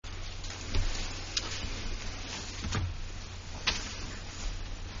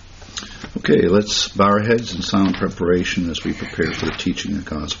Okay, let's bow our heads in silent preparation as we prepare for the teaching of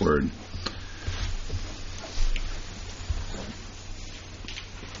God's Word.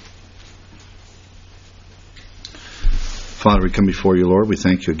 Father, we come before you, Lord. We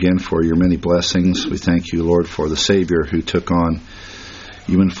thank you again for your many blessings. We thank you, Lord, for the Savior who took on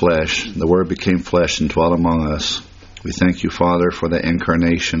human flesh. The Word became flesh and dwelt among us. We thank you, Father, for the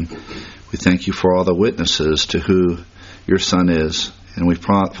incarnation. We thank you for all the witnesses to who your Son is. And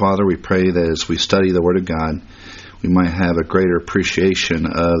Father, we pray that as we study the Word of God, we might have a greater appreciation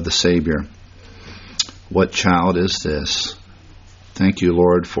of the Savior. What child is this? Thank you,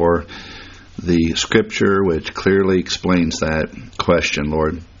 Lord, for the Scripture which clearly explains that question,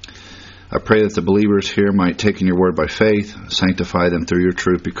 Lord. I pray that the believers here might take in your Word by faith, sanctify them through your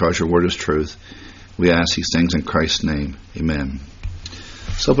truth because your Word is truth. We ask these things in Christ's name. Amen.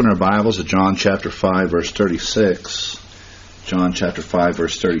 Let's open our Bibles to John chapter 5, verse 36. John chapter 5,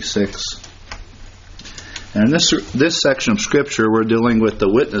 verse 36. And in this section of Scripture, we're dealing with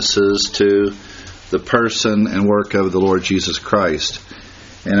the witnesses to the person and work of the Lord Jesus Christ.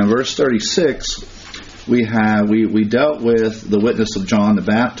 And in verse 36, we dealt with the witness of John the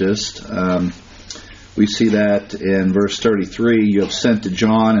Baptist. We see that in verse 33, you have sent to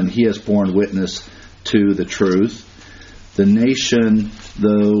John, and he has borne witness to the truth. The nation,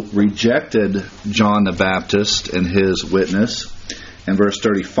 though, rejected John the Baptist and his witness. In verse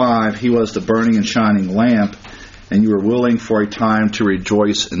 35, he was the burning and shining lamp, and you were willing for a time to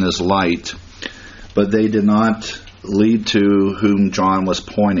rejoice in his light. But they did not lead to whom John was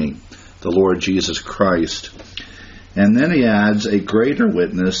pointing, the Lord Jesus Christ. And then he adds a greater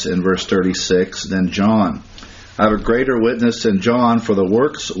witness in verse 36 than John. I have a greater witness than John, for the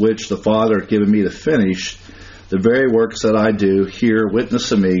works which the Father hath given me to finish, the very works that I do here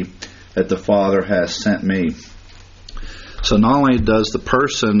witness of me that the Father has sent me. So not only does the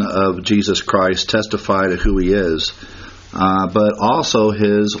person of Jesus Christ testify to who he is, but also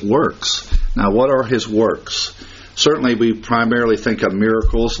his works. Now, what are his works? Certainly, we primarily think of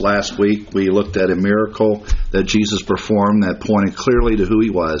miracles. Last week, we looked at a miracle that Jesus performed that pointed clearly to who he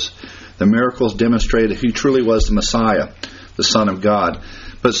was. The miracles demonstrated he truly was the Messiah, the Son of God.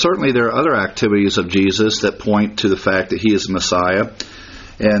 But certainly there are other activities of Jesus that point to the fact that he is the Messiah.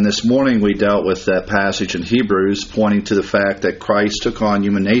 And this morning we dealt with that passage in Hebrews pointing to the fact that Christ took on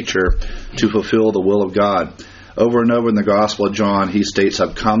human nature to fulfill the will of God. Over and over in the Gospel of John, he states,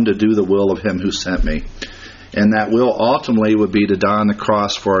 I've come to do the will of him who sent me. And that will ultimately would be to die on the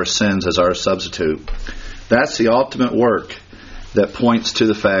cross for our sins as our substitute. That's the ultimate work that points to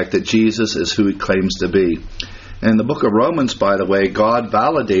the fact that Jesus is who he claims to be. And in the book of Romans, by the way, God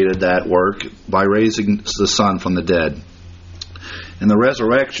validated that work by raising the Son from the dead. And the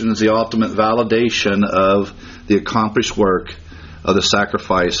resurrection is the ultimate validation of the accomplished work of the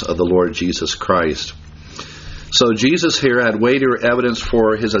sacrifice of the Lord Jesus Christ. So Jesus here had weightier evidence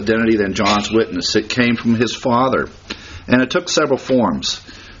for his identity than John's witness. It came from his Father. And it took several forms.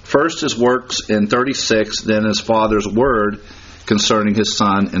 First his works in 36, then his Father's word concerning his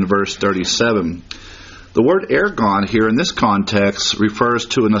Son in verse 37. The word ergon here in this context refers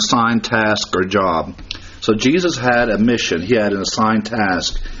to an assigned task or job. So Jesus had a mission. He had an assigned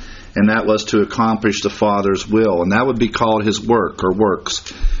task, and that was to accomplish the Father's will. And that would be called his work or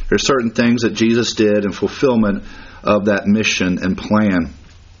works. There are certain things that Jesus did in fulfillment of that mission and plan.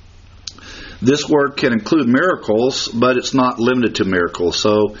 This work can include miracles, but it's not limited to miracles.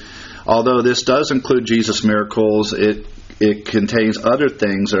 So although this does include Jesus' miracles, it contains other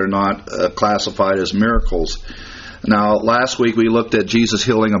things that are not classified as miracles. Now, last week we looked at Jesus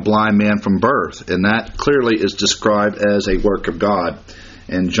healing a blind man from birth, and that clearly is described as a work of God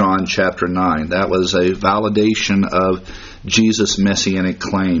in John chapter 9. That was a validation of Jesus' messianic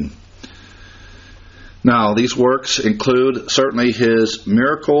claim. Now, these works include certainly his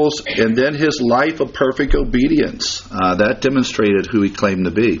miracles and then his life of perfect obedience. That demonstrated who he claimed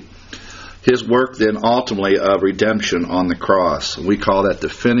to be. His work then ultimately of redemption on the cross. We call that the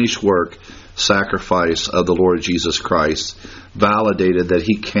finished work, sacrifice of the Lord Jesus Christ, validated that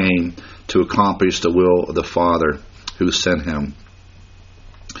he came to accomplish the will of the Father who sent him.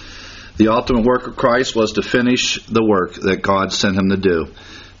 The ultimate work of Christ was to finish the work that God sent him to do,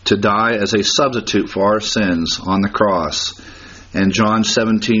 to die as a substitute for our sins on the cross. And John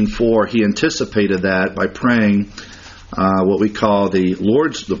 17:4, he anticipated that by praying what we call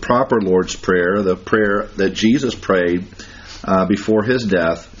the proper Lord's Prayer, the prayer that Jesus prayed before his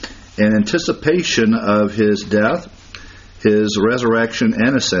death, in anticipation of his death, his resurrection,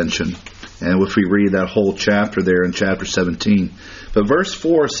 and ascension. And if we read that whole chapter there in chapter 17. But verse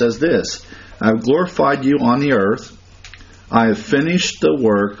 4 says this, I have glorified you on the earth. I have finished the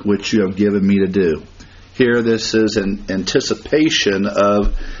work which you have given me to do. Here, this is an anticipation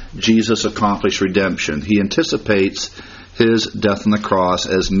of Jesus' accomplished redemption. He anticipates his death on the cross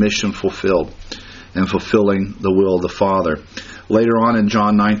as mission fulfilled and fulfilling the will of the Father. Later on in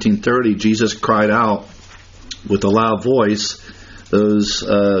John 19:30, Jesus cried out with a loud voice those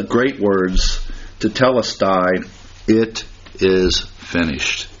great words to Telestai, "It is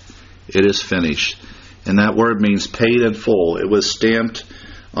finished." It is finished. And that word means paid in full. It was stamped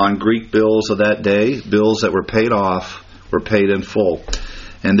on Greek bills of that day. Bills that were paid off were paid in full.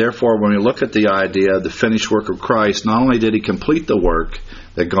 And therefore, when we look at the idea of the finished work of Christ, not only did he complete the work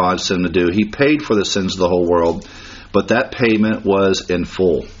that God sent him to do, he paid for the sins of the whole world, but that payment was in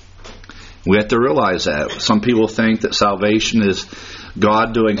full. We have to realize that. Some people think that salvation is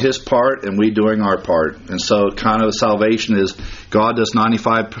God doing his part and we doing our part. And so kind of salvation is God does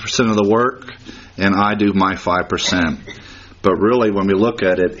 95% of the work and I do my 5%. But really, when we look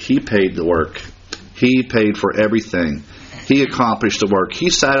at it, he paid the work. He paid for everything. He accomplished the work. He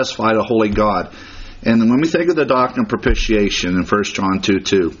satisfied a holy God. And when we think of the doctrine of propitiation in 1 John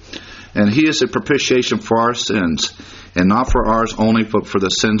 2:2, and he is a propitiation for our sins, and not for ours only, but for the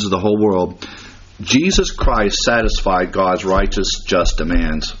sins of the whole world. Jesus Christ satisfied God's righteous, just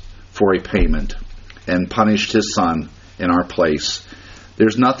demands for a payment and punished his Son in our place.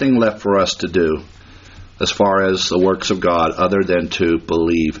 There's nothing left for us to do as far as the works of God other than to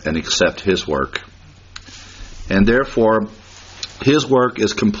believe and accept his work. And therefore, his work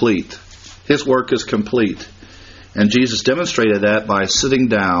is complete. His work is complete. And Jesus demonstrated that by sitting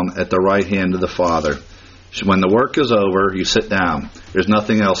down at the right hand of the Father. When the work is over, you sit down. There's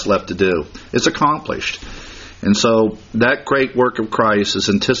nothing else left to do. It's accomplished. And so that great work of Christ is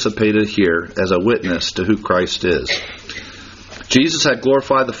anticipated here as a witness to who Christ is. Jesus had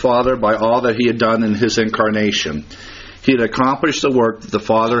glorified the Father by all that he had done in his incarnation. He had accomplished the work that the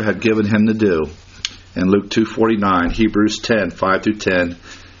Father had given him to do. In Luke 2:49, Hebrews 10:5-10,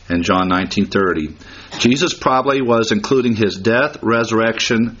 and John 19:30. Jesus probably was including his death,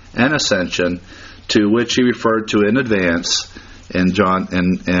 resurrection, and ascension, to which he referred to in advance in John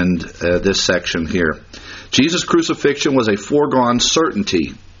and this section here. Jesus' crucifixion was a foregone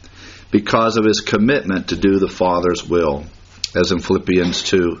certainty because of his commitment to do the Father's will, as in Philippians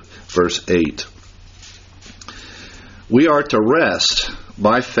 2, verse 8. We are to rest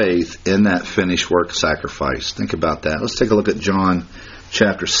by faith in that finished work sacrifice. Think about that. Let's take a look at John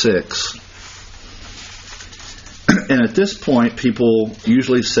chapter 6. And at this point, people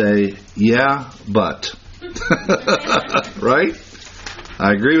usually say, yeah, but. Right?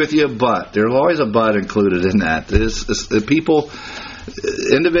 I agree with you, but. There's always a but included in that.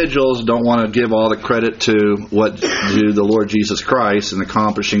 Individuals don't want to give all the credit to what to the Lord Jesus Christ in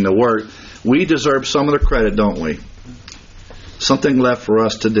accomplishing the work. We deserve some of the credit, don't we? Something left for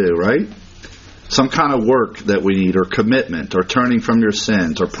us to do, right? Some kind of work that we need, or commitment, or turning from your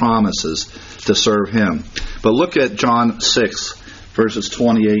sins, or promises to serve him. But look at John 6, verses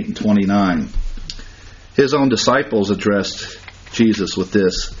 28 and 29. His own disciples addressed Jesus with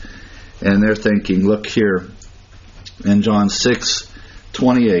this, and they're thinking, look here, in John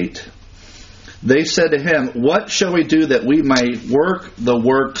 6:28. They said to him, what shall we do that we may work the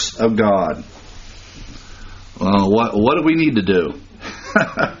works of God? What do we need to do?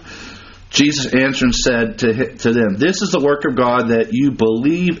 Jesus answered and said to them, this is the work of God, that you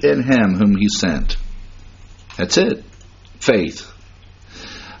believe in him whom he sent. That's it. Faith.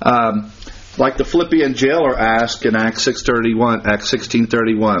 Like the Philippian jailer asked in Acts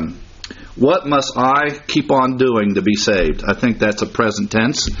 16:31, what must I keep on doing to be saved? I think that's a present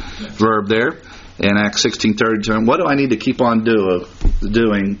tense verb there. In Acts 16:32, what do I need to keep on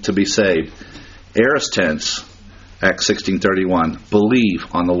doing to be saved? Aorist tense, Acts 16:31, believe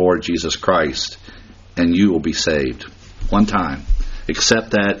on the Lord Jesus Christ and you will be saved. One time.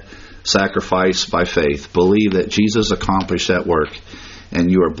 Accept that sacrifice by faith. Believe that Jesus accomplished that work and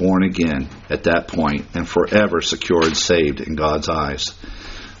you are born again at that point and forever secure and saved in God's eyes.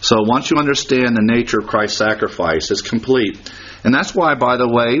 So once you understand the nature of Christ's sacrifice, it's complete. And that's why, by the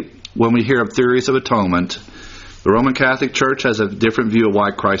way, when we hear of theories of atonement, the Roman Catholic Church has a different view of why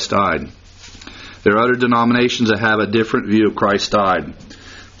Christ died. There are other denominations that have a different view of Christ died.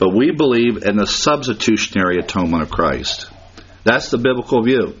 But we believe in the substitutionary atonement of Christ. That's the biblical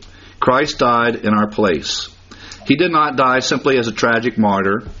view. Christ died in our place. He did not die simply as a tragic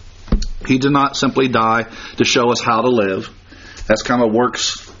martyr. He did not simply die to show us how to live. That's kind of a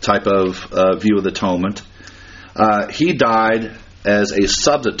works type of view of the atonement. He died as a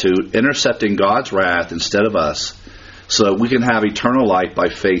substitute, intercepting God's wrath instead of us, so that we can have eternal life by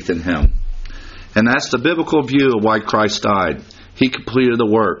faith in him. And that's the biblical view of why Christ died. He completed the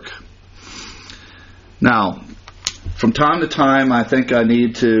work. Now, from time to time, I think I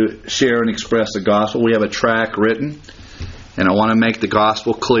need to share and express the gospel. We have a tract written, and I want to make the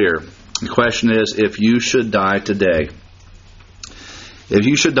gospel clear. The question is, if you should die today. If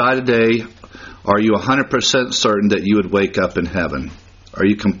you should die today, are you 100% certain that you would wake up in heaven? Are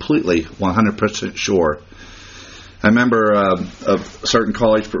you completely 100% sure? I remember a certain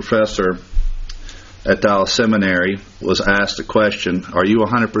college professor at Dallas Seminary was asked the question, are you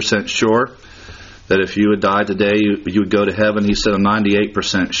 100% sure that if you would die today, you would go to heaven? He said, I'm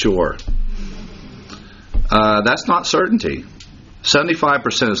 98% sure. That's not certainty.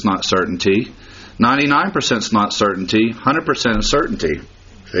 75% is not certainty. 99% is not certainty. 100% is certainty.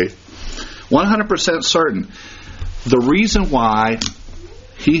 Okay? 100% certain. The reason why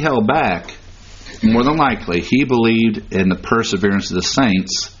he held back, more than likely, he believed in the perseverance of the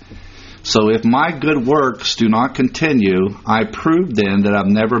saints. So if my good works do not continue, I prove then that I've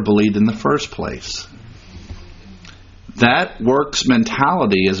never believed in the first place. That works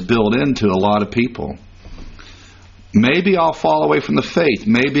mentality is built into a lot of people. Maybe I'll fall away from the faith.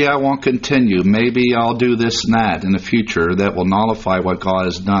 Maybe I won't continue. Maybe I'll do this and that in the future that will nullify what God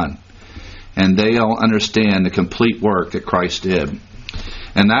has done. And they don't understand the complete work that Christ did.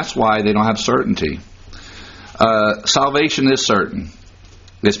 And that's why they don't have certainty. Salvation is certain.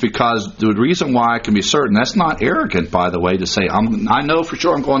 It's because the reason why it can be certain, that's not arrogant, by the way, to say, I know for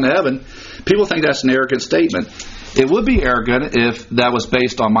sure I'm going to heaven. People think that's an arrogant statement. It would be arrogant if that was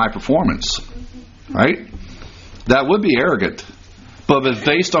based on my performance. Right? That would be arrogant. But if it's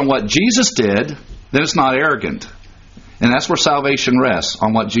based on what Jesus did, then it's not arrogant. And that's where salvation rests,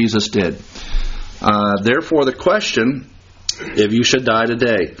 on what Jesus did. Therefore, the question, if you should die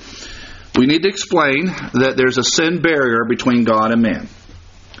today, we need to explain that there's a sin barrier between God and man.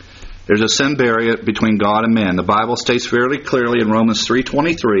 There's a sin barrier between God and man. The Bible states fairly clearly in Romans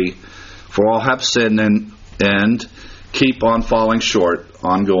 3:23, for all have sinned and keep on falling short,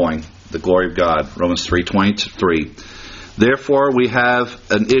 ongoing, the glory of God. Romans 3:23. Therefore, we have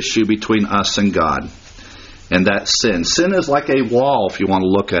an issue between us and God, and that's sin. Sin is like a wall, if you want to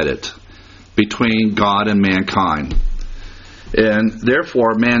look at it, between God and mankind. And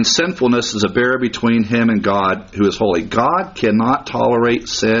therefore, man's sinfulness is a barrier between him and God, who is holy. God cannot tolerate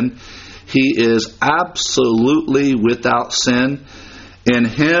sin. He is absolutely without sin. In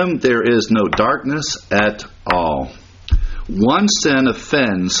him there is no darkness at all. One sin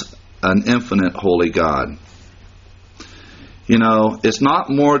offends an infinite holy God. You know, it's not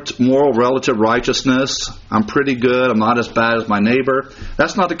moral relative righteousness. I'm pretty good. I'm not as bad as my neighbor.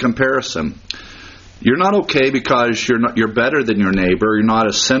 That's not the comparison. You're not okay because you're better than your neighbor. You're not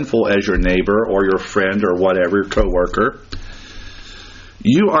as sinful as your neighbor or your friend or whatever, your coworker.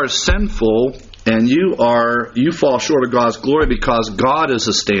 You are sinful and you fall short of God's glory because God is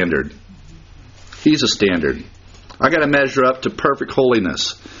a standard. He's a standard. I got to measure up to perfect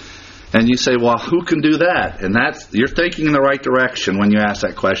holiness. And you say, well, who can do that? And you're thinking in the right direction when you ask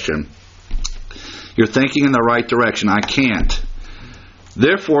that question. You're thinking in the right direction. I can't.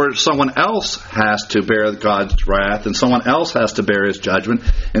 Therefore, someone else has to bear God's wrath, and someone else has to bear His judgment,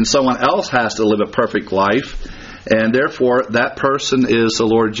 and someone else has to live a perfect life, and therefore that person is the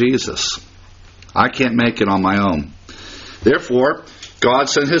Lord Jesus. I can't make it on my own. Therefore, God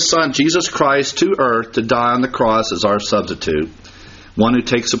sent His Son, Jesus Christ, to earth to die on the cross as our substitute, one who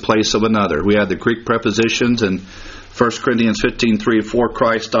takes the place of another. We have the Greek prepositions in 1 Corinthians 15:3-4.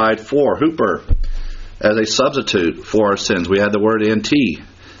 Christ died for Hooper as a substitute for our sins. We had the word anti,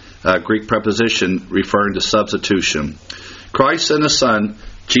 Greek preposition referring to substitution. Christ sent His Son,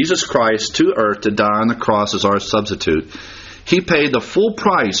 Jesus Christ, to earth to die on the cross as our substitute. He paid the full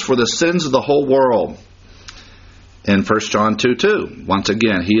price for the sins of the whole world. In 1 John 2:2, once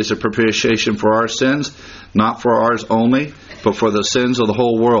again, He is a propitiation for our sins, not for ours only, but for the sins of the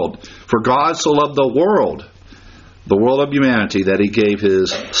whole world. For God so loved the world of humanity, that He gave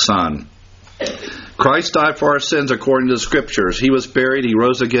His Son. Christ died for our sins according to the Scriptures. He was buried. He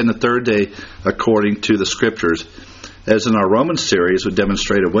rose again the third day according to the Scriptures. As in our Romans series, we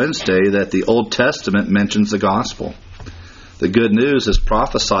demonstrated Wednesday that the Old Testament mentions the gospel. The good news is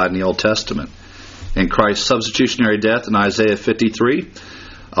prophesied in the Old Testament. In Christ's substitutionary death in Isaiah 53,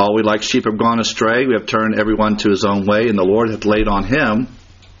 all we like sheep have gone astray. We have turned everyone to his own way, and the Lord hath laid on Him,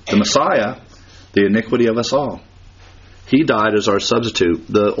 the Messiah, the iniquity of us all. He died as our substitute.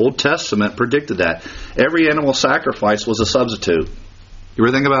 The Old Testament predicted that. Every animal sacrifice was a substitute. You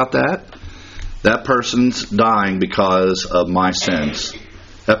ever think about that? That person's dying because of my sins.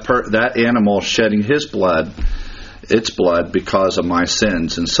 That animal shedding his blood its blood because of my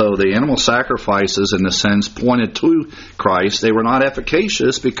sins. And so the animal sacrifices, in a sense, pointed to Christ. They were not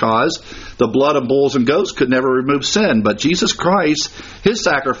efficacious because the blood of bulls and goats could never remove sin. But Jesus Christ, his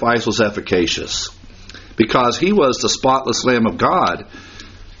sacrifice was efficacious because he was the spotless Lamb of God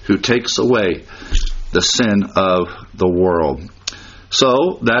who takes away the sin of the world.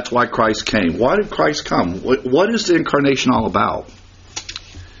 So that's why Christ came. Why did Christ come? What is the incarnation all about?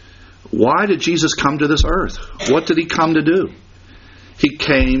 Why did Jesus come to this earth? What did he come to do? He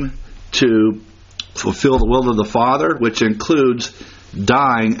came to fulfill the will of the Father, which includes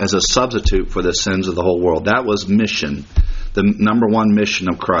dying as a substitute for the sins of the whole world. That was mission, the number one mission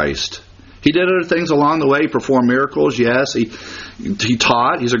of Christ. He did other things along the way, performed miracles, yes. He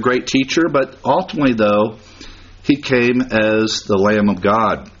taught, he's a great teacher, but ultimately, though, he came as the Lamb of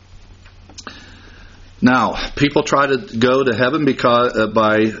God. Now, people try to go to heaven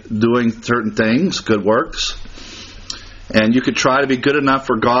by doing certain things, good works. And you could try to be good enough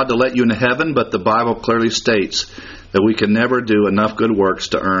for God to let you into heaven, but the Bible clearly states that we can never do enough good works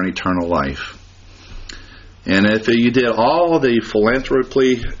to earn eternal life. And if you did all the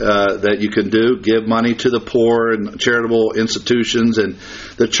philanthropy that you can do, give money to the poor and charitable institutions and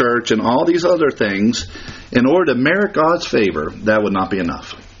the church and all these other things, in order to merit God's favor, that would not be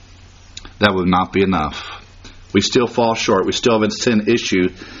enough. That would not be enough. We still fall short. We still have a sin issue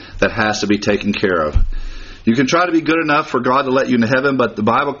that has to be taken care of. You can try to be good enough for God to let you into heaven, but the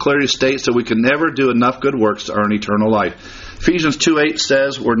Bible clearly states that we can never do enough good works to earn eternal life. Ephesians 2:8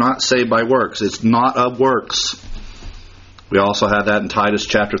 says we're not saved by works. It's not of works. We also have that in Titus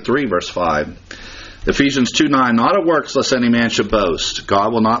chapter 3, verse 5. Ephesians 2:9, not of works lest any man should boast.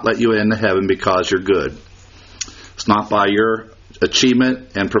 God will not let you into heaven because you're good. It's not by your achievement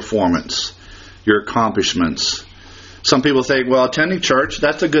and performance, your accomplishments. Some people think, well, attending church,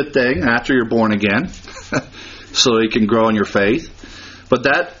 that's a good thing after you're born again, so you can grow in your faith. But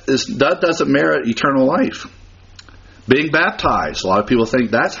that doesn't merit eternal life. Being baptized, a lot of people think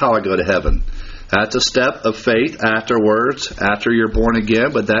that's how I go to heaven. That's a step of faith afterwards, after you're born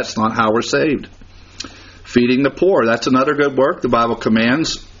again, but that's not how we're saved. Feeding the poor, that's another good work. The Bible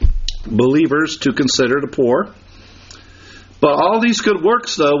commands believers to consider the poor. But all these good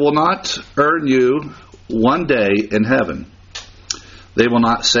works, though, will not earn you one day in heaven. They will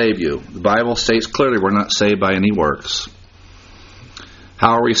not save you. The Bible states clearly we're not saved by any works.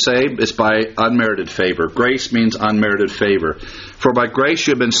 How are we saved? It's by unmerited favor. Grace means unmerited favor. For by grace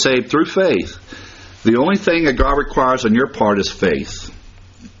you have been saved through faith. The only thing that God requires on your part is faith.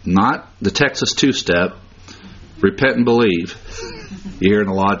 Not the Texas two-step, repent and believe. You hear in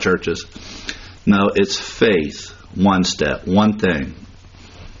a lot of churches. No, it's faith. One step, one thing.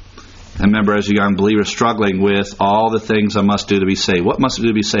 I remember as a young believer struggling with all the things I must do to be saved. What must I do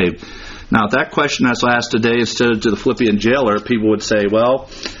to be saved? Now, if that question that's asked today instead of to the Philippian jailer, people would say, well,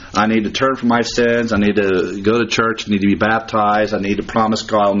 I need to turn from my sins. I need to go to church. I need to be baptized. I need to promise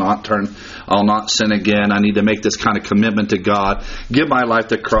God I'll not sin again. I need to make this kind of commitment to God. Give my life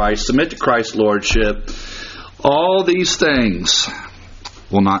to Christ. Submit to Christ's lordship. All these things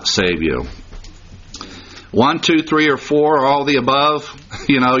will not save you. 1, 2, 3, or 4, all the above,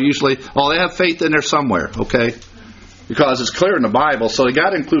 usually, they have faith in there somewhere, okay? Because it's clear in the Bible, so you got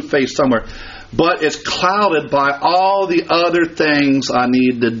to include faith somewhere. But it's clouded by all the other things I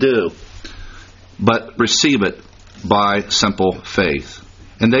need to do. But receive it by simple faith.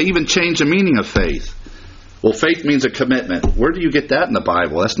 And they even change the meaning of faith. Well, faith means a commitment. Where do you get that in the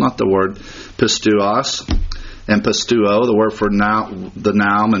Bible? That's not the word pistuos and pistuo, the word for the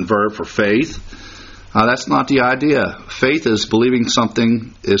noun and verb for faith. That's not the idea. Faith is believing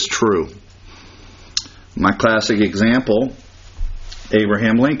something is true. My classic example,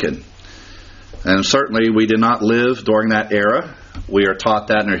 Abraham Lincoln. And certainly we did not live during that era. We are taught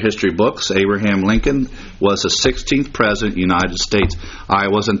that in our history books. Abraham Lincoln was the 16th president of the United States. I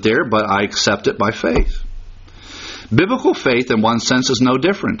wasn't there, but I accept it by faith. Biblical faith, in one sense, is no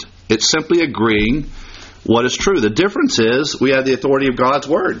different. It's simply agreeing what is true. The difference is we have the authority of God's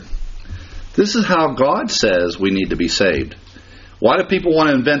Word. This is how God says we need to be saved. Why do people want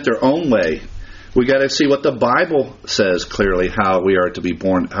to invent their own way? We got to see what the Bible says clearly, how we are to be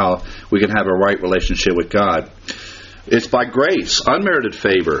born, how we can have a right relationship with God. It's by grace, unmerited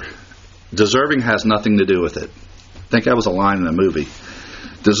favor. Deserving has nothing to do with it. I think that was a line in a movie.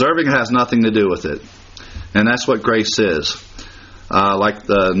 Deserving has nothing to do with it. And that's what grace is. Like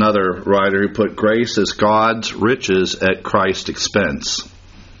another writer who put, grace is God's riches at Christ's expense.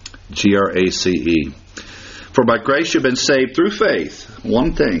 Grace. For by grace you've been saved through faith.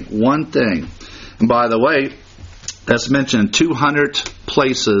 One thing. And by the way, that's mentioned in 200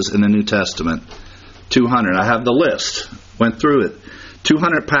 places in the New Testament. 200. I have the list. Went through it.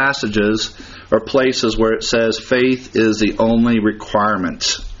 200 passages or places where it says faith is the only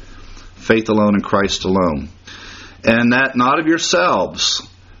requirement. Faith alone in Christ alone. And that not of yourselves.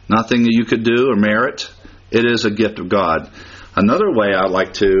 Nothing that you could do or merit. It is a gift of God. Another way I'd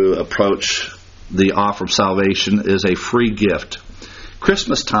like to approach the offer of salvation is a free gift.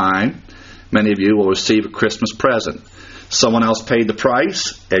 Christmas time, many of you will receive a Christmas present. Someone else paid the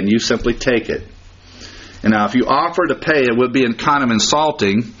price, and you simply take it. And now, if you offer to pay, it would be kind of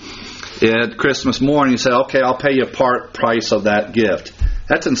insulting. At Christmas morning, you say, okay, I'll pay you part price of that gift.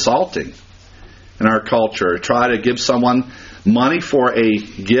 That's insulting in our culture. Try to give someone money for a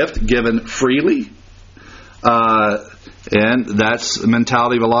gift given freely. And that's the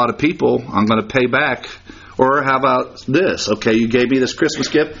mentality of a lot of people. I'm going to pay back. Or how about this? Okay, you gave me this Christmas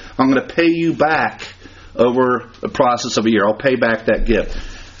gift. I'm going to pay you back over the process of a year. I'll pay back that gift.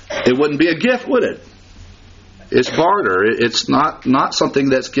 It wouldn't be a gift, would it? It's barter. It's not something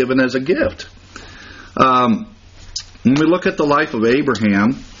that's given as a gift. When we look at the life of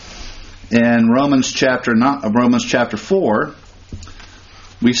Abraham in Romans chapter 4,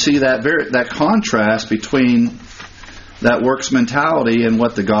 we see that contrast between that works mentality and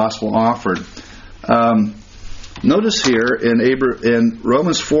what the gospel offered. Notice here in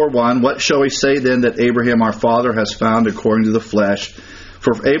Romans 4:1, what shall we say then that Abraham our father has found according to the flesh?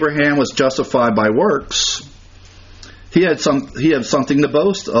 For if Abraham was justified by works, he had something to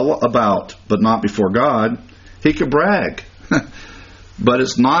boast about, but not before God. He could brag, but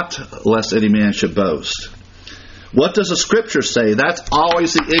it's not lest any man should boast. What does the Scripture say? That's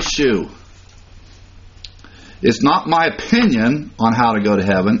always the issue. It's not my opinion on how to go to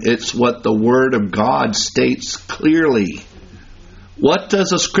heaven. It's what the Word of God states clearly. What does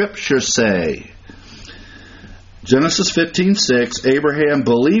the Scripture say? Genesis 15:6, Abraham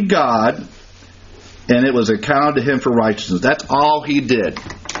believed God, and it was accounted to him for righteousness. That's all he did.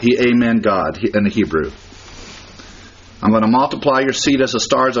 He amen God in the Hebrew. I'm going to multiply your seed as the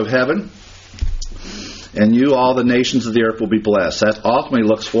stars of heaven, and you, all the nations of the earth, will be blessed. That ultimately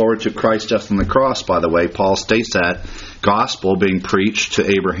looks forward to Christ death on the cross, by the way. Paul states that gospel being preached to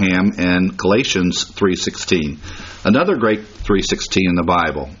Abraham in Galatians 3:16. Another great 3:16 in the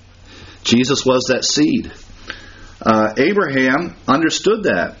Bible. Jesus was that seed. Abraham understood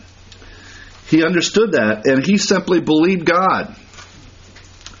that. He understood that, and he simply believed God.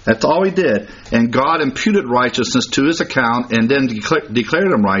 That's all he did. And God imputed righteousness to his account and then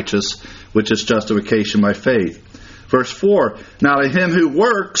declared him righteous, which is justification by faith. Verse 4, now to him who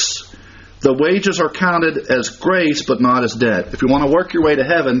works, the wages are counted as grace, but not as debt. If you want to work your way to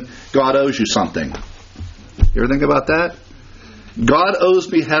heaven, God owes you something. You ever think about that? God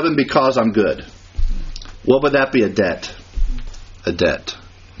owes me heaven because I'm good. What would that be? A debt. A debt.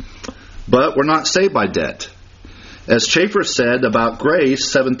 But we're not saved by debt. As Schaeffer said about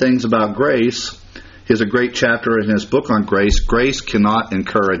grace, 7 things about grace, he has a great chapter in his book on grace. Grace cannot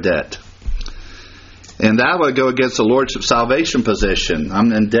incur a debt. And that would go against the Lordship salvation position.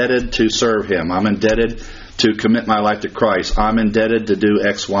 I'm indebted to serve Him. I'm indebted to commit my life to Christ. I'm indebted to do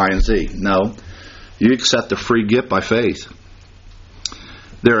X, Y, and Z. No. You accept the free gift by faith.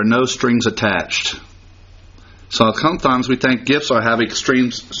 There are no strings attached. So sometimes we think gifts are having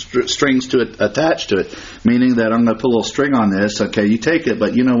strings to it, attached to it, meaning that I'm going to put a little string on this. Okay, you take it,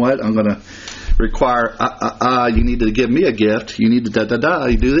 but you know what? I'm going to require, you need to give me a gift. You need to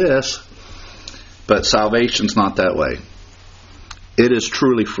you do this. But salvation's not that way. It is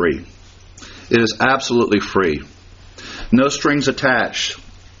truly free. It is absolutely free. No strings attached.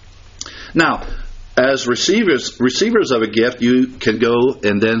 Now, as receivers of a gift, you can go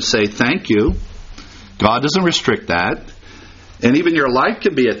and then say thank you. God doesn't restrict that. And even your life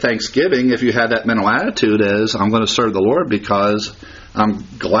can be a thanksgiving if you have that mental attitude as, I'm going to serve the Lord because I'm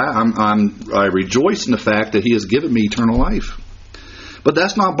glad, I rejoice in the fact that He has given me eternal life. But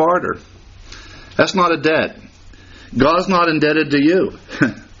that's not barter. That's not a debt. God's not indebted to you.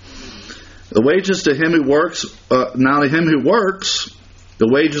 The wages to him who works, now to him who works, the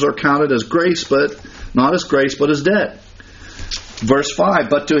wages are counted as grace, but not as grace, but as debt. Verse 5,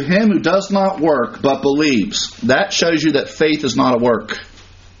 but to him who does not work, but believes. That shows you that faith is not a work.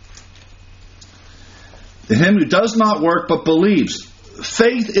 To him who does not work, but believes.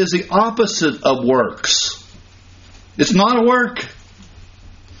 Faith is the opposite of works. It's not a work.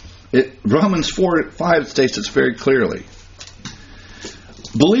 Romans 4:5 states it very clearly.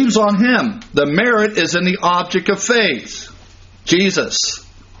 Believes on Him. The merit is in the object of faith. Jesus.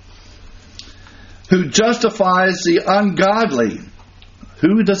 Who justifies the ungodly.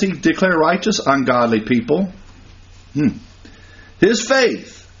 Who does He declare righteous? Ungodly people. His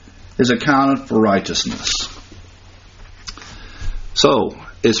faith is accounted for righteousness. So,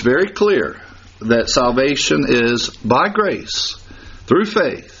 it's very clear that salvation is by grace, through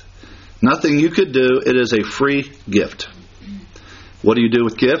faith. Nothing you could do. It is a free gift. What do you do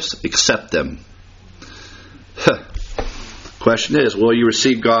with gifts? Accept them. Question is, will you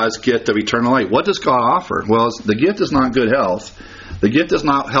receive God's gift of eternal life? What does God offer? Well, the gift is not good health. The gift is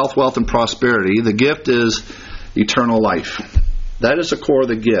not health, wealth, and prosperity. The gift is eternal life. That is the core of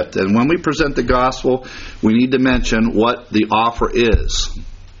the gift. And when we present the gospel, we need to mention what the offer is.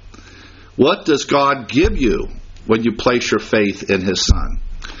 What does God give you when you place your faith in His Son?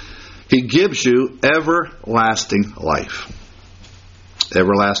 He gives you everlasting life.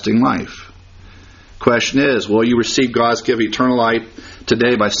 Everlasting life. Question is, will you receive God's gift of eternal life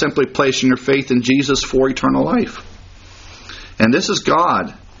today by simply placing your faith in Jesus for eternal life? And this is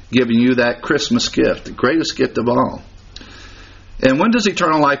God giving you that Christmas gift, the greatest gift of all. And when does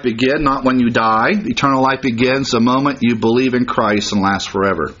eternal life begin? Not when you die. Eternal life begins the moment you believe in Christ and lasts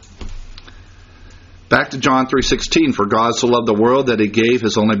forever. Back to John 3:16, for God so loved the world that He gave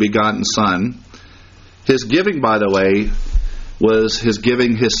His only begotten Son. His giving, by the way, was His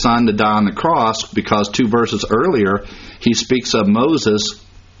giving His Son to die on the cross, because 2 verses earlier He speaks of Moses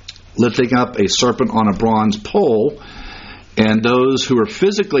lifting up a serpent on a bronze pole, and those who were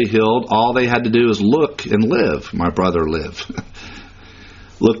physically healed, all they had to do is look and live. My brother lived.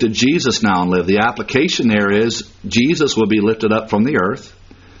 Look to Jesus now and live. The application there is Jesus will be lifted up from the earth,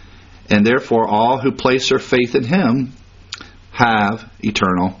 and therefore all who place their faith in Him have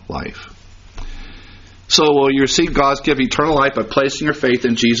eternal life. So will you receive God's gift of eternal life by placing your faith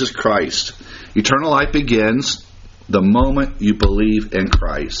in Jesus Christ? Eternal life begins the moment you believe in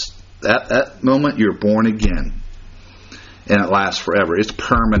Christ. That moment you're born again. And it lasts forever. It's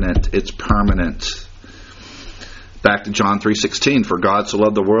permanent. It's permanent. Back to John 3:16. For God so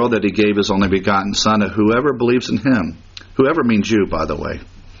loved the world that He gave His only begotten Son, and whoever believes in Him, whoever means you, by the way,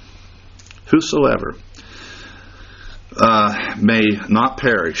 whosoever, may not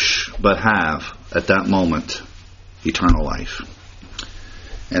perish, but have, at that moment, eternal life.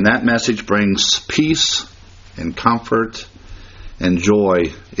 And that message brings peace and comfort and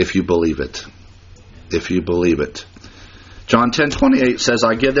joy if you believe it. If you believe it. John 10:28 says,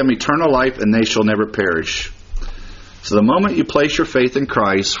 I give them eternal life, and they shall never perish. So the moment you place your faith in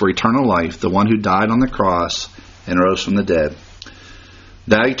Christ for eternal life, the one who died on the cross and rose from the dead,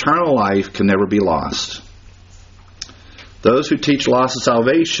 that eternal life can never be lost. Those who teach loss of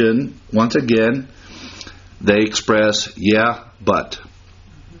salvation, once again, they express, yeah, but.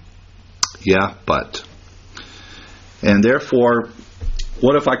 Yeah, but. And therefore,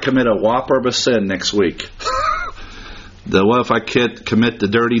 what if I commit a whopper of a sin next week? What if I commit the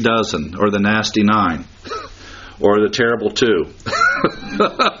dirty dozen, or the nasty 9, or the terrible 2,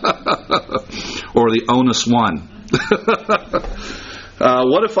 or the onus 1?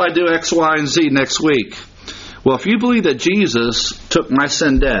 What if I do X, Y, and Z next week? Well, if you believe that Jesus took my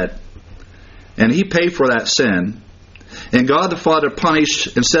sin debt, and He paid for that sin, and God the Father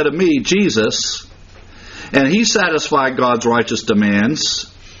punished, instead of me, Jesus, and He satisfied God's righteous demands,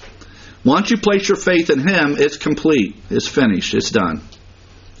 once you place your faith in Him, it's complete, it's finished, it's done.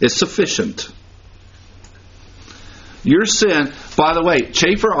 It's sufficient. Your sin, by the way,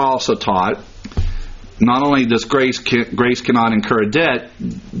 Schaeffer also taught, not only does grace cannot incur a debt,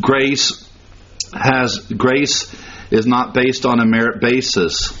 grace is not based on a merit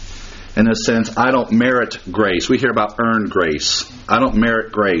basis. In a sense, I don't merit grace. We hear about earned grace. I don't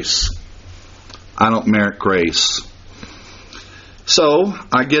merit grace. I don't merit grace. So,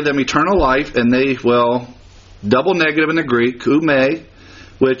 I give them eternal life, and they will, double negative in the Greek, ume,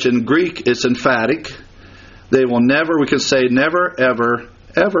 which in Greek is emphatic. They will never, we can say never, ever,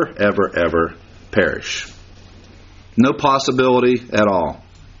 ever, ever, ever perish. No possibility at all.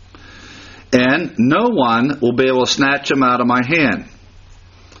 And no one will be able to snatch them out of my hand.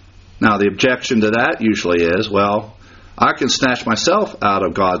 Now, the objection to that usually is, well, I can snatch myself out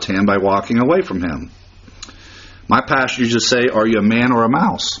of God's hand by walking away from Him. My pastor used to say, are you a man or a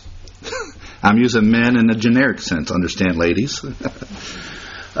mouse? I'm using men in a generic sense, understand, ladies?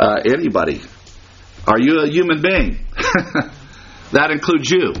 Anybody. Are you a human being? That includes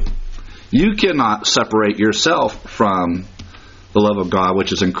you. You cannot separate yourself from the love of God,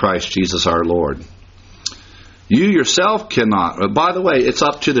 which is in Christ Jesus our Lord. You yourself cannot. By the way, it's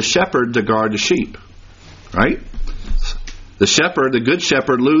up to the shepherd to guard the sheep. Right? The shepherd, the good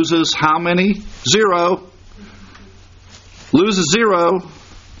shepherd, loses how many? 0. Loses 0.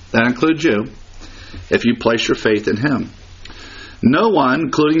 That includes you. If you place your faith in Him. No one,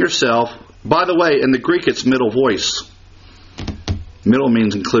 including yourself. By the way, in the Greek it's middle voice. Middle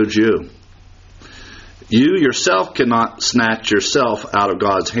means includes you. You yourself cannot snatch yourself out of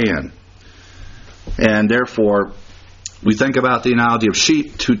God's hand. And therefore, we think about the analogy of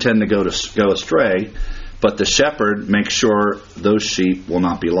sheep who tend to go astray, but the shepherd makes sure those sheep will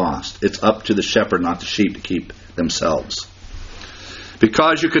not be lost. It's up to the shepherd, not the sheep, to keep themselves.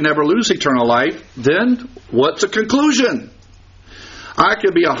 Because you can never lose eternal life, then what's the conclusion? I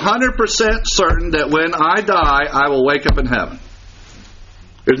can be 100% certain that when I die, I will wake up in heaven.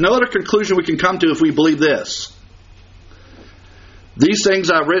 There's no other conclusion we can come to if we believe this. These things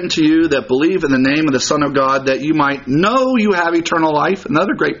I've written to you that believe in the name of the Son of God, that you might know you have eternal life.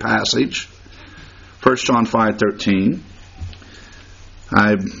 Another great passage. 1 John 5:13.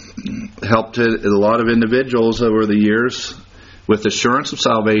 I've helped a lot of individuals over the years with assurance of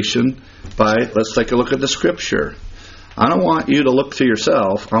salvation by, let's take a look at the Scripture. I don't want you to look to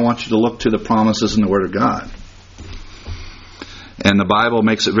yourself. I want you to look to the promises in the Word of God. And the Bible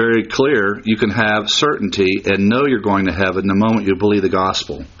makes it very clear you can have certainty and know you're going to heaven the moment you believe the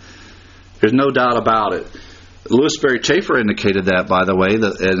gospel. There's no doubt about it. Louis Berry Chafer indicated that, by the way,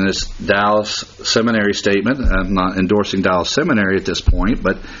 in his Dallas Seminary statement. I'm not endorsing Dallas Seminary at this point,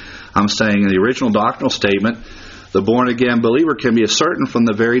 but I'm saying in the original doctrinal statement, the born-again believer can be certain from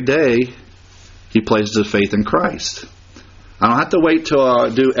the very day he places his faith in Christ. I don't have to wait till I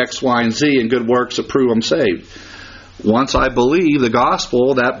do X, Y, and Z and good works to prove I'm saved. Once I believe the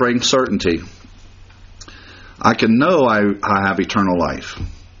gospel, that brings certainty. I can know I have eternal life.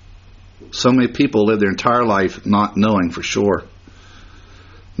 So many people live their entire life not knowing for sure,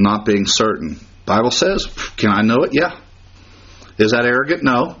 not being certain. Bible says, can I know it? Yeah. Is that arrogant?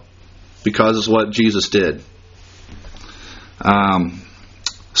 No, because it's what Jesus did.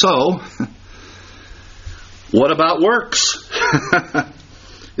 So, what about works?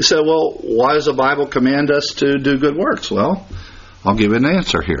 You say, well, why does the Bible command us to do good works? Well, I'll give you an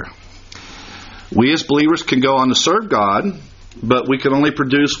answer here. We as believers can go on to serve God, but we can only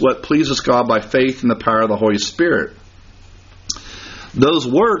produce what pleases God by faith in the power of the Holy Spirit. Those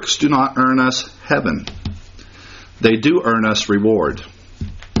works do not earn us heaven. They do earn us reward.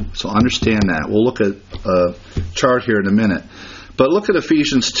 So understand that. We'll look at a chart here in a minute. But look at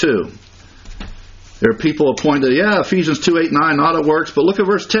Ephesians 2. There are people who point to, Ephesians 2, 8, 9, not at works, but look at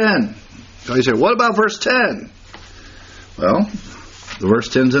verse 10. So you say, what about verse 10? Well, the verse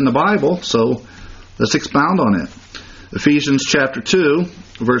 10 is in the Bible, so let's expound on it. Ephesians chapter 2,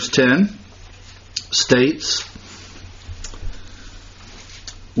 verse 10 states,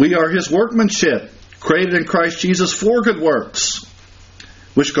 we are His workmanship, created in Christ Jesus for good works,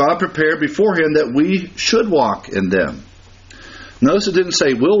 which God prepared beforehand that we should walk in them. Notice it didn't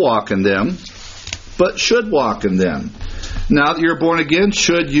say we'll walk in them, but should walk in them. Now that you're born again,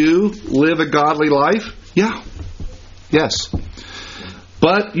 should you live a godly life? Yeah. Yes.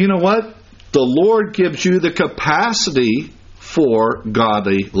 But you know what? The Lord gives you the capacity for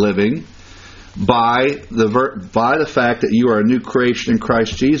godly living by the fact that you are a new creation in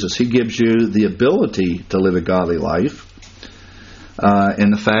Christ Jesus. He gives you the ability to live a godly life,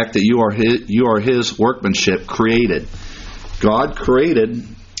 and the fact that you are His workmanship, created. God created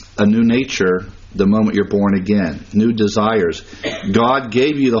a new nature the moment you're born again, new desires. God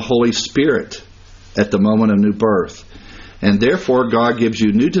gave you the Holy Spirit at the moment of new birth. And therefore, God gives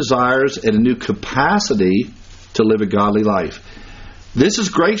you new desires and a new capacity to live a godly life. This is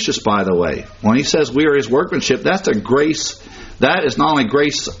gracious, by the way. When He says we are His workmanship, that's a grace. That is not only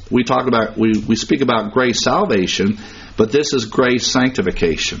grace, we speak about grace salvation, but this is grace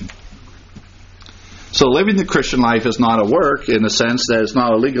sanctification. So living the Christian life is not a work in the sense that it's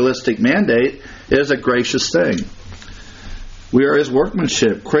not a legalistic mandate. It is a gracious thing. We are His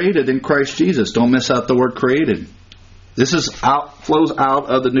workmanship, created in Christ Jesus. Don't miss out the word created. This flows out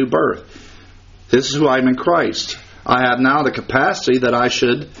of the new birth. This is who I am in Christ. I have now the capacity that I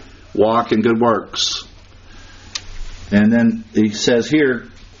should walk in good works. And then he says here,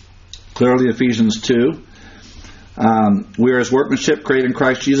 clearly Ephesians 2, we are His workmanship, created in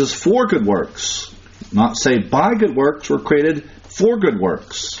Christ Jesus for good works. Not saved by good works, we're created for good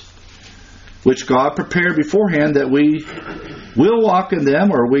works, which God prepared beforehand that we will walk in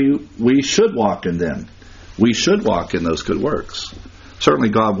them, or we should walk in them. We should walk in those good works.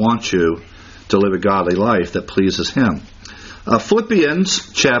 Certainly God wants you to live a godly life that pleases Him.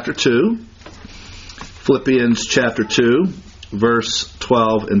 Philippians chapter 2, verse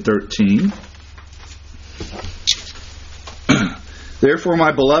 12 and 13. Therefore,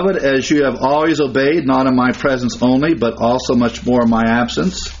 my beloved, as you have always obeyed, not in my presence only, but also much more in my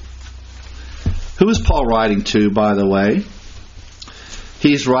absence. Who is Paul writing to, by the way?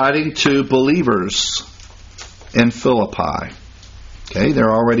 He's writing to believers in Philippi. Okay,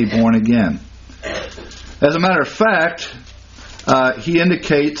 they're already born again. As a matter of fact, he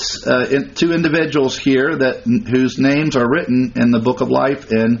indicates two individuals here whose names are written in the book of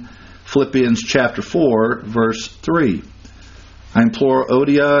life in Philippians chapter 4, verse 3. I implore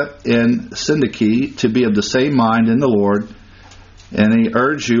Odia and Syntyche to be of the same mind in the Lord, and I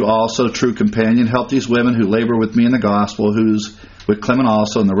urge you also, true companion, help these women who labor with me in the gospel, with Clement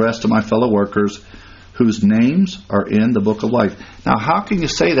also and the rest of my fellow workers, whose names are in the book of life. Now, how can you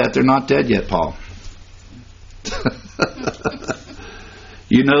say that they're not dead yet, Paul?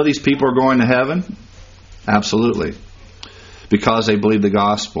 You know these people are going to heaven? Absolutely. Because they believe the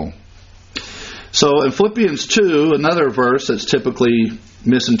gospel. So in Philippians 2, another verse that's typically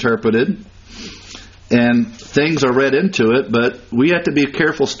misinterpreted, and things are read into it, but we have to be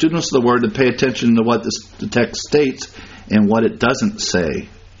careful students of the Word to pay attention to what the text states and what it doesn't say.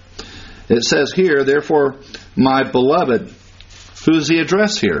 It says here, therefore, my beloved, who's the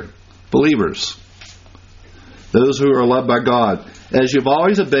address here? Believers. Those who are loved by God. As you've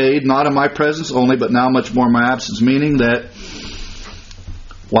always obeyed, not in my presence only, but now much more in my absence. Meaning that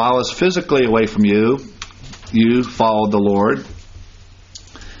while I was physically away from you, you followed the Lord.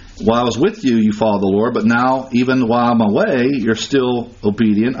 While I was with you, you followed the Lord. But now, even while I'm away, you're still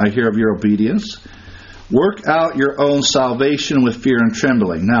obedient. I hear of your obedience. Work out your own salvation with fear and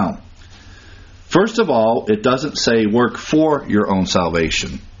trembling. Now, first of all, it doesn't say work for your own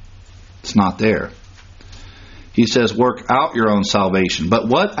salvation. It's not there. He says work out your own salvation. But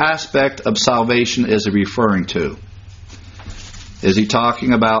what aspect of salvation is he referring to? Is he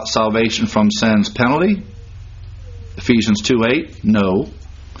talking about salvation from sin's penalty? Ephesians 2:8? No.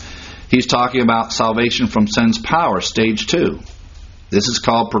 He's talking about salvation from sin's power, stage 2. This is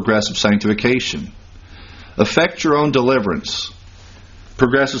called progressive sanctification. Affect your own deliverance.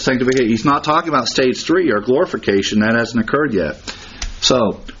 Progressive sanctification. He's not talking about stage 3 or glorification. That hasn't occurred yet.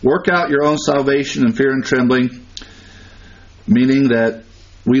 So, work out your own salvation in fear and trembling, meaning that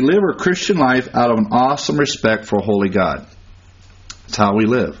we live our Christian life out of an awesome respect for a holy God. That's how we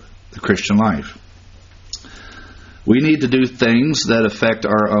live the Christian life. We need to do things that affect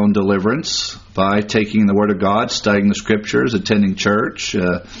our own deliverance by taking the Word of God, studying the Scriptures, attending church,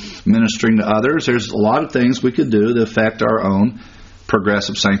 ministering to others. There's a lot of things we could do to affect our own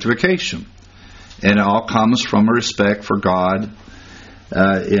progressive sanctification. And it all comes from a respect for God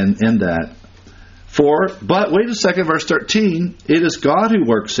in that. But wait a second, verse 13, it is God who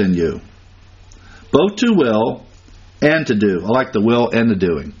works in you, both to will and to do. I like the will and the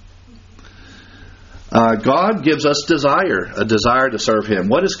doing. God gives us a desire to serve Him.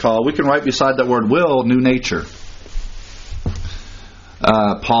 What is called, we can write beside that word will, new nature.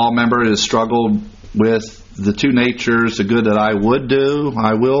 Paul, remember, has struggled with the two natures, the good that I would do,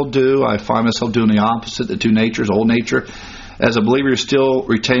 I will do. I find myself doing the opposite, the two natures, old nature. As a believer, you still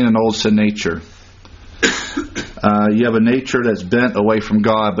retain an old sin nature. You have a nature that's bent away from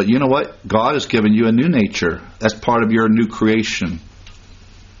God, but you know what? God has given you a new nature. That's part of your new creation.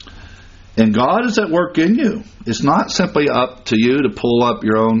 And God is at work in you. It's not simply up to you to pull up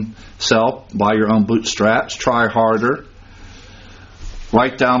your own self by your own bootstraps. Try harder.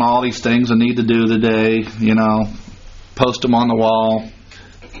 Write down all these things I need to do today. Post them on the wall.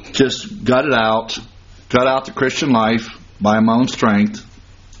 Just gut it out. Gut out the Christian life by my own strength.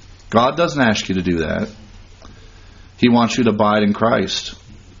 God doesn't ask you to do that. He wants you to abide in Christ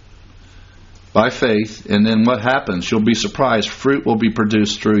by faith, and then what happens? You'll be surprised. Fruit will be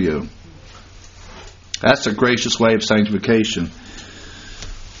produced through you. That's a gracious way of sanctification.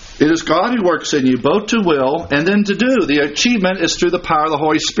 It is God who works in you, both to will and then to do. The achievement is through the power of the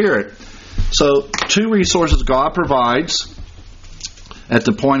Holy Spirit. So, two resources God provides at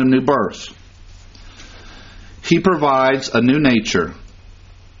the point of new birth. He provides a new nature,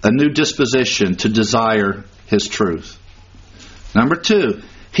 a new disposition to desire His truth. Number 2,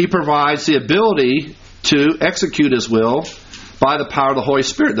 He provides the ability to execute His will by the power of the Holy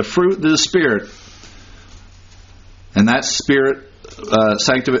Spirit, the fruit of the Spirit. And that's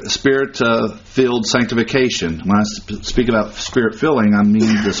Spirit-filled sanctification. When I speak about Spirit-filling, I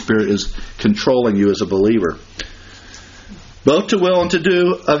mean the Spirit is controlling you as a believer. Both to will and to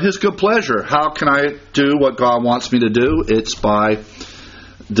do of His good pleasure. How can I do what God wants me to do? It's by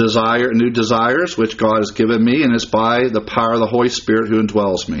new desires, which God has given me, and it's by the power of the Holy Spirit who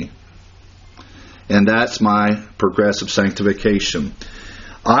indwells me. And that's my progressive sanctification.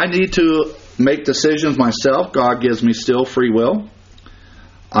 I need to make decisions myself. God gives me still free will.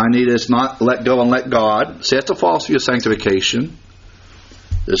 I need to not let go and let God. See, that's a philosophy of sanctification.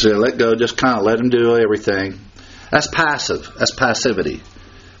 Just let go, just kind of let Him do everything. That's passive. That's passivity.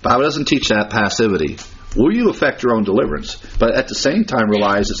 The Bible doesn't teach that passivity. Will you effect your own deliverance? But at the same time,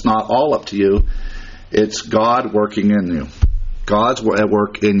 realize it's not all up to you. It's God working in you. God's at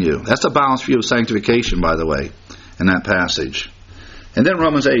work in you. That's a balanced view of sanctification, by the way, in that passage. And then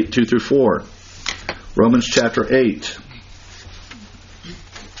Romans 8, 2 through 4. Romans chapter 8.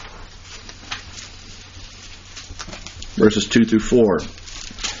 Verses 2 through 4.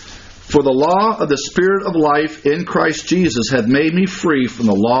 For the law of the Spirit of life in Christ Jesus hath made me free from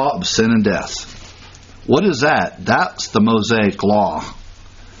the law of sin and death. What is that? That's the Mosaic law.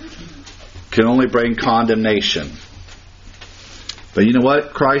 Can only bring condemnation. But you know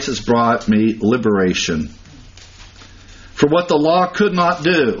what? Christ has brought me liberation. For what the law could not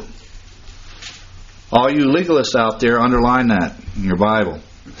do. All you legalists out there, underline that in your Bible.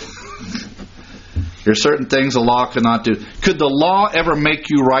 There are certain things the law cannot do. Could the law ever make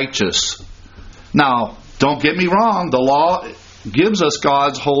you righteous? Now, don't get me wrong. The law gives us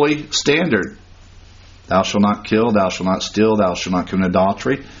God's holy standard. Thou shalt not kill, thou shalt not steal, thou shalt not commit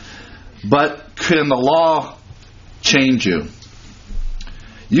adultery. But can the law change you?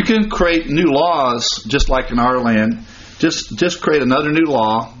 You can create new laws, just like in our land. Just create another new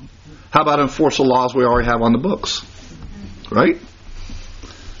law. How about enforce the laws we already have on the books? Right?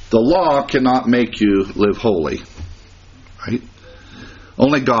 The law cannot make you live holy. Right?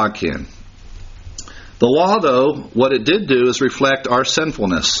 Only God can. The law, though, what it did do is reflect our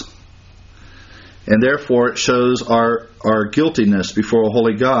sinfulness. And therefore it shows our guiltiness before a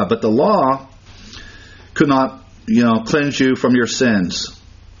holy God. But the law could not, cleanse you from your sins.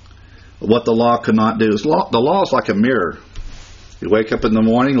 What the law could not do is the law is like a mirror. You wake up in the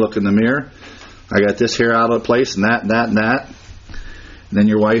morning, look in the mirror. I got this hair out of place and that and that and that. And then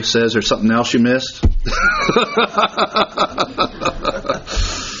your wife says there's something else you missed.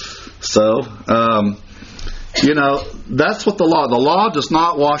 So, that's what the law does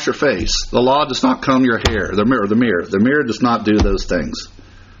not wash your face. The law does not comb your hair. The mirror does not do those things.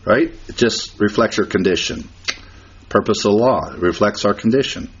 Right? It just reflects your condition. Purpose of the law. It reflects our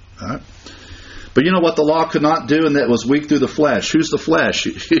condition. Right? But you know what the law could not do, and that was weak through the flesh. Who's the flesh?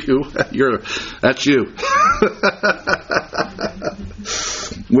 You. That's you.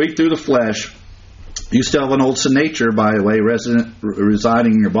 Weak through the flesh. You still have an old sin nature, by the way,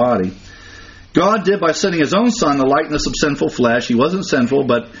 residing in your body. God did by sending His own Son, the likeness of sinful flesh. He wasn't sinful,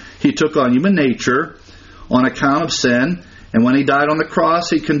 but He took on human nature on account of sin. And when He died on the cross,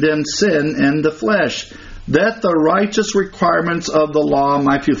 He condemned sin in the flesh, that the righteous requirements of the law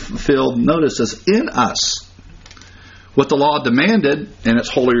might be fulfilled, notice this, in us. What the law demanded in its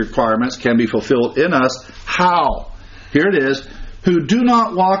holy requirements can be fulfilled in us. How? Here it is. Who do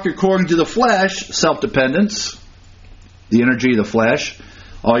not walk according to the flesh, self-dependence, the energy of the flesh.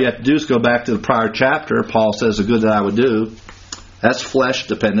 All you have to do is go back to the prior chapter. Paul says, the good that I would do. That's flesh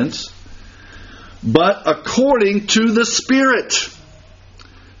dependence. But according to the Spirit.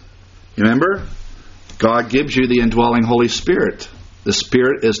 Remember? God gives you the indwelling Holy Spirit. The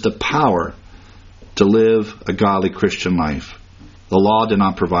Spirit is the power to live a godly Christian life. The law did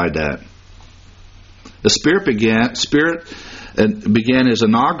not provide that. The Spirit began His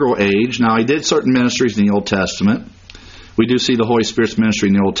inaugural age. Now, He did certain ministries in the Old Testament. We do see the Holy Spirit's ministry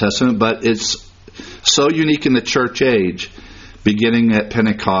in the Old Testament, but it's so unique in the church age, beginning at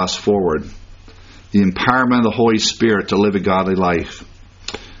Pentecost forward. The empowerment of the Holy Spirit to live a godly life.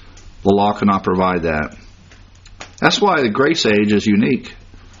 The law cannot provide that. That's why the grace age is unique.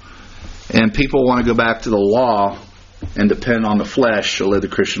 And people want to go back to the law and depend on the flesh to live the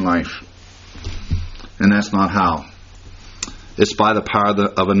Christian life. And that's not how. It's by the power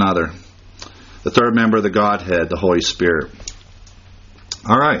of another. The third member of the Godhead, the Holy Spirit.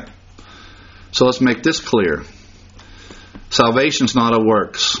 All right. So let's make this clear. Salvation's not a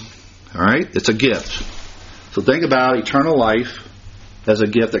works. All right? It's a gift. So think about eternal life as a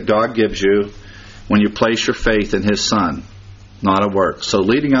gift that God gives you when you place your faith in His Son, not a work. So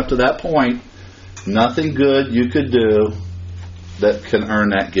leading up to that point, nothing good you could do that can earn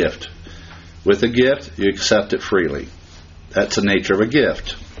that gift. With a gift, you accept it freely. That's the nature of a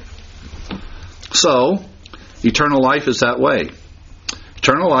gift. So, eternal life is that way.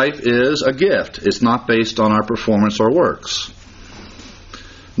 Eternal life is a gift. It's not based on our performance or works.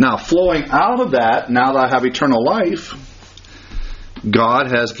 Now, flowing out of that, now that I have eternal life, God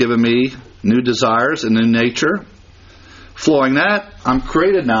has given me new desires, a new nature. Flowing that, I'm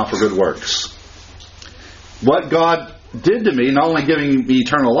created now for good works. What God did to me, not only giving me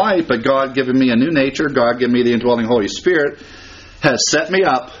eternal life, but God giving me a new nature, God giving me the indwelling Holy Spirit, has set me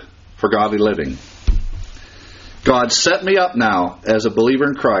up for godly living. God set me up now as a believer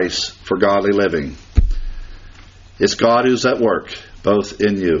in Christ for godly living. It's God who's at work. both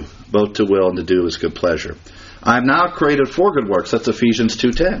in you, both to will and to do his good pleasure. I am now created for good works. That's Ephesians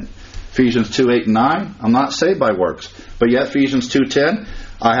 2:10. Ephesians 2:8 and 9, I'm not saved by works. But yet Ephesians 2:10,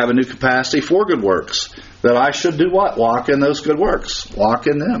 I have a new capacity for good works. That I should do what? Walk in those good works. Walk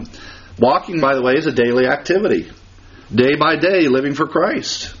in them. Walking, by the way, is a daily activity. Day by day, living for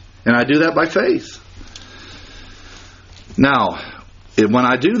Christ. And I do that by faith. Now, when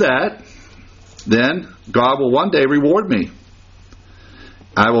I do that, then God will one day reward me.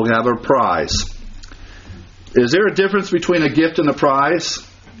 I will have a prize. Is there a difference between a gift and a prize?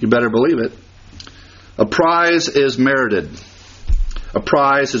 You better believe it. A prize is merited. A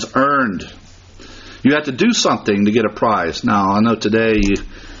prize is earned. You have to do something to get a prize. Now, I know today,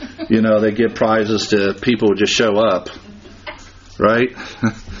 you know, they give prizes to people who just show up. Right?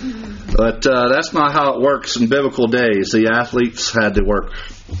 But that's not how it works in biblical days. The athletes had to work.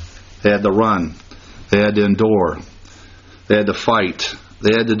 They had to run. They had to endure. They had to fight.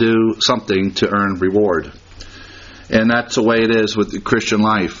 They had to do something to earn reward. And that's the way it is with the Christian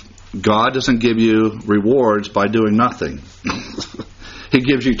life. God doesn't give you rewards by doing nothing. He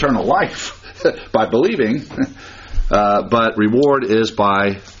gives you eternal life by believing. But reward is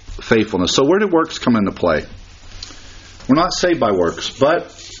by faithfulness. So where do works come into play? We're not saved by works,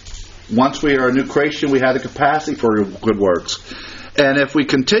 but once we are a new creation, we have the capacity for good works. And if we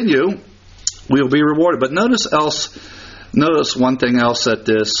continue, we will be rewarded. But notice one thing else that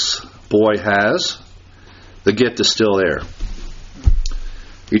this boy has. The gift is still there.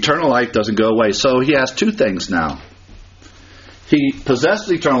 Eternal life doesn't go away. So he has two things now. He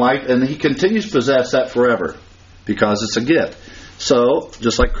possesses eternal life, and he continues to possess that forever because it's a gift. So,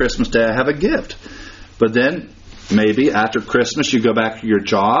 just like Christmas Day, I have a gift. But then, maybe after Christmas, you go back to your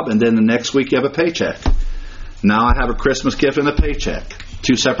job, and then the next week you have a paycheck. Now I have a Christmas gift and a paycheck.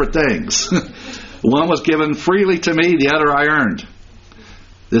 Two separate things. One was given freely to me, the other I earned.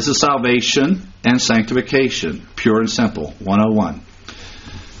 This is salvation and sanctification, pure and simple, 101.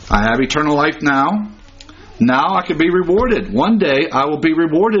 I have eternal life now. Now I can be rewarded. One day I will be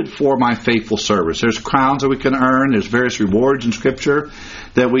rewarded for my faithful service. There's crowns that we can earn. There's various rewards in Scripture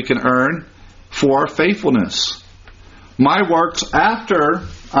that we can earn for our faithfulness. My works after,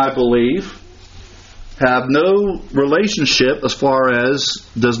 I believe, have no relationship as far as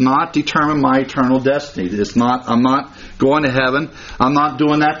does not determine my eternal destiny. I'm not going to heaven. I'm not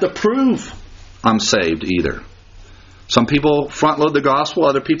doing that to prove I'm saved either. Some people front load the gospel,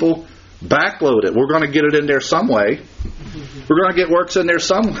 other people back load it. We're going to get it in there some way. We're going to get works in there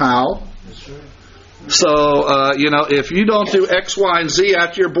somehow. So, if you don't do X, Y, and Z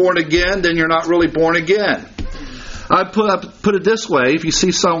after you're born again, then you're not really born again. I put it this way. If you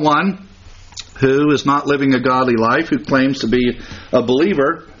see someone who is not living a godly life, who claims to be a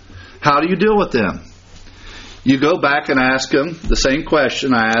believer, how do you deal with them? You go back and ask them the same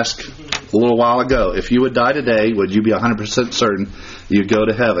question I asked a little while ago. If you would die today, would you be 100% certain you'd go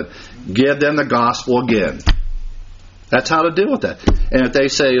to heaven? Give them the gospel again. That's how to deal with that. And if they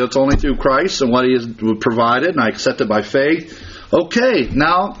say it's only through Christ and what He has provided, and I accept it by faith, okay,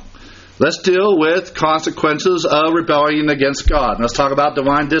 now let's deal with consequences of rebellion against God. Let's talk about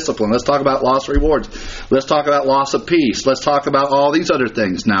divine discipline. Let's talk about loss of rewards. Let's talk about loss of peace. Let's talk about all these other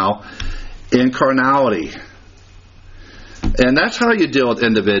things now in carnality. And that's how you deal with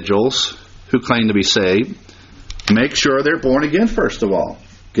individuals who claim to be saved. Make sure they're born again, first of all.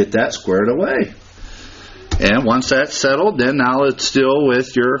 Get that squared away. And once that's settled, then now it's still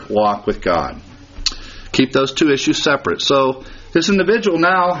with your walk with God. Keep those two issues separate. So this individual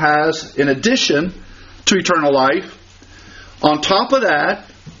now has, in addition to eternal life, on top of that,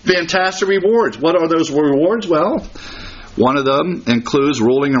 fantastic rewards. What are those rewards? Well, one of them includes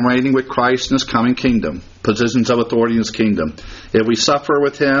ruling and reigning with Christ in His coming kingdom. Positions of authority in His kingdom. If we suffer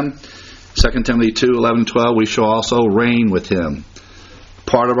with Him, 2 Timothy 2:11-12, we shall also reign with Him.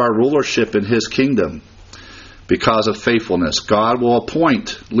 Part of our rulership in His kingdom. Because of faithfulness. God will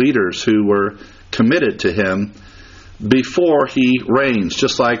appoint leaders who were committed to Him before He reigns.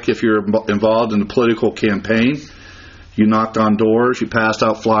 Just like if you're involved in a political campaign, you knocked on doors, you passed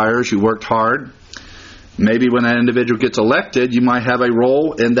out flyers, you worked hard. Maybe when that individual gets elected, you might have a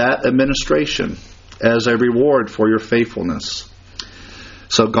role in that administration as a reward for your faithfulness.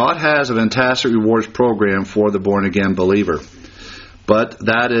 So God has a fantastic rewards program for the born-again believer. But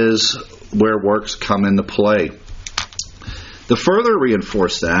that is where works come into play. To further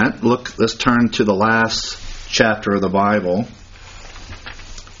reinforce that, let's turn to the last chapter of the Bible.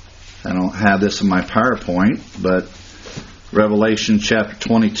 I don't have this in my PowerPoint, but Revelation chapter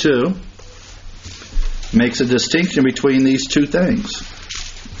 22 makes a distinction between these two things.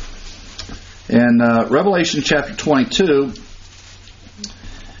 In Revelation chapter 22,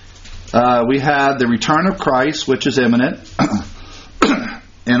 We had the return of Christ, which is imminent.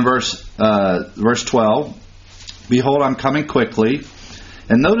 In verse 12, behold, I'm coming quickly.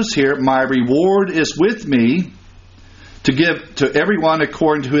 And notice here, my reward is with me to give to everyone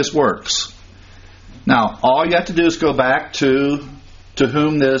according to his works. Now, all you have to do is go back to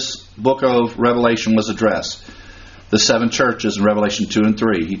whom this book of Revelation was addressed. The 7 churches in Revelation 2 and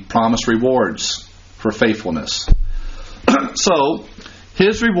 3. He promised rewards for faithfulness. So,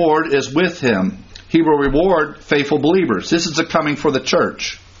 his reward is with him. He will reward faithful believers. This is the coming for the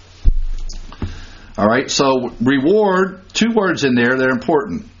church. Alright, so reward, 2 words in there that are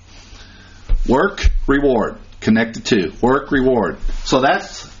important. Work, reward. Connected to. Work, reward. So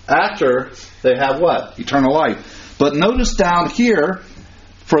that's after they have what? Eternal life. But notice down here,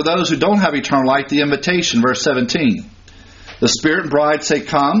 for those who don't have eternal life, the invitation, verse 17. The Spirit and bride say,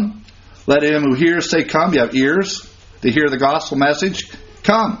 come. Let him who hears say, come. You have ears to hear the gospel message.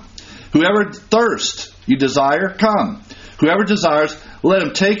 Come. Whoever thirsts, you desire, come. Whoever desires, let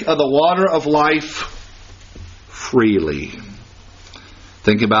him take of the water of life freely.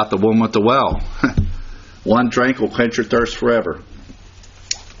 Think about the woman at the well. One drink will quench your thirst forever.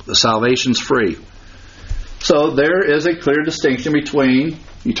 The salvation's free. So there is a clear distinction between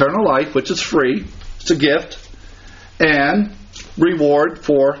eternal life, which is free, it's a gift, and reward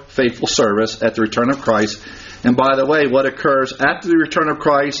for faithful service at the return of Christ. And by the way, what occurs after the return of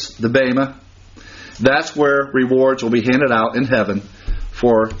Christ, the Bema, that's where rewards will be handed out in heaven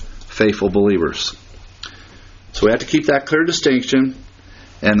for faithful believers. So we have to keep that clear distinction,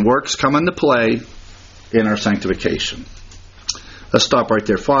 and works come into play in our sanctification. Let's stop right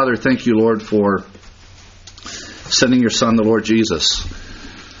there. Father, thank you, Lord, for sending your Son, the Lord Jesus,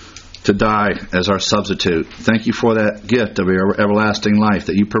 to die as our substitute. Thank you for that gift of your everlasting life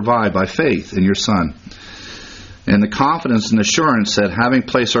that you provide by faith in your Son. And the confidence and assurance that having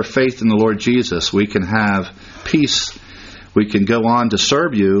placed our faith in the Lord Jesus, we can have peace. We can go on to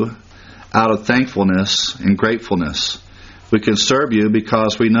serve you out of thankfulness and gratefulness. We can serve you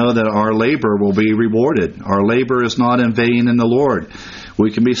because we know that our labor will be rewarded. Our labor is not in vain in the Lord.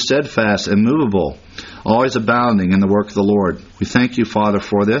 We can be steadfast and movable, always abounding in the work of the Lord. We thank you, Father,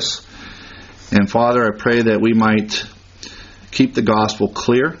 for this. And Father, I pray that we might keep the gospel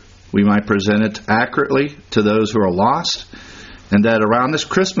clear. We might present it accurately to those who are lost. And that around this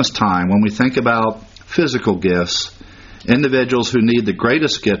Christmas time, when we think about physical gifts, individuals who need the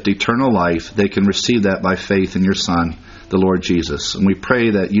greatest gift, eternal life, they can receive that by faith in your Son, the Lord Jesus. And we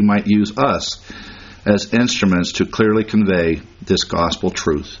pray that you might use us as instruments to clearly convey this gospel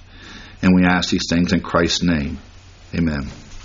truth. And we ask these things in Christ's name. Amen.